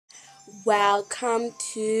Welcome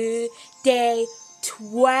to day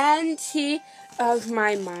 20 of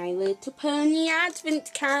my My Little Pony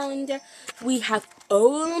Advent Calendar. We have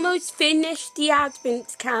almost finished the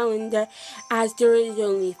Advent Calendar as there is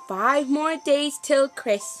only 5 more days till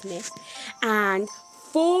Christmas and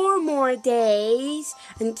 4 more days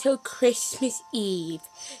until Christmas Eve.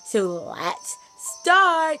 So let's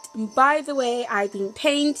start. And by the way, I've been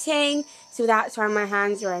painting, so that's why my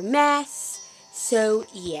hands are a mess. So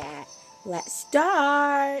yeah, let's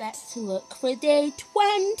start. Let's look for day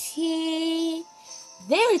 20.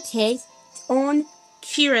 There it is, on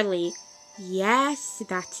Cheerilee. Yes,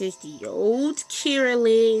 that is the old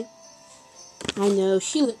Cheerilee. I know,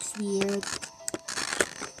 she looks weird.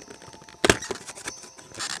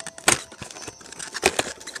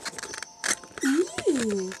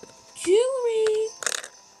 Ooh, jewelry.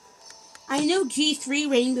 I know G3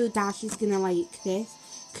 Rainbow Dash is gonna like this,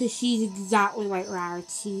 because she's exactly like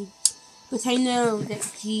Rarity. But I know that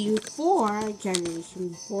G4,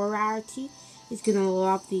 Generation 4 Rarity, is going to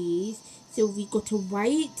love these. So we got a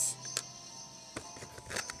white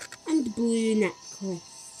and blue necklace.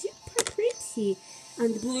 Super pretty.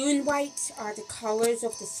 And blue and white are the colours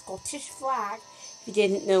of the Scottish flag. If you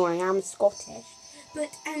didn't know, I am Scottish.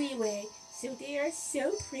 But anyway, so they are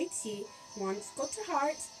so pretty. One's got a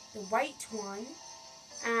heart, the white one,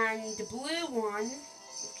 and the blue one,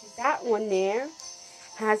 which is that one there,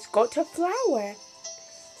 has got a flower.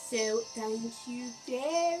 So thank you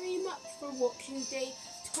very much for watching day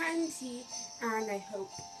 20, and I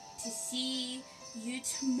hope to see you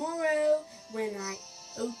tomorrow when I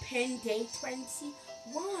open day 21.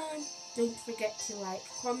 Don't forget to like,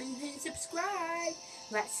 comment and subscribe.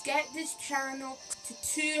 Let's get this channel to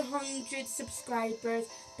 200 subscribers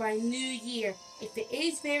by New Year. If it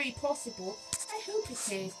is very possible, I hope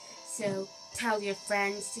it is. So tell your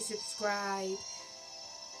friends to subscribe.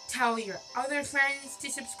 Tell your other friends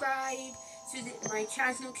to subscribe so that my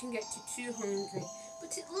channel can get to 200.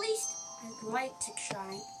 But at least I'd like to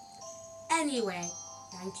try. Anyway,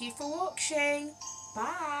 thank you for watching.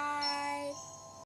 Bye.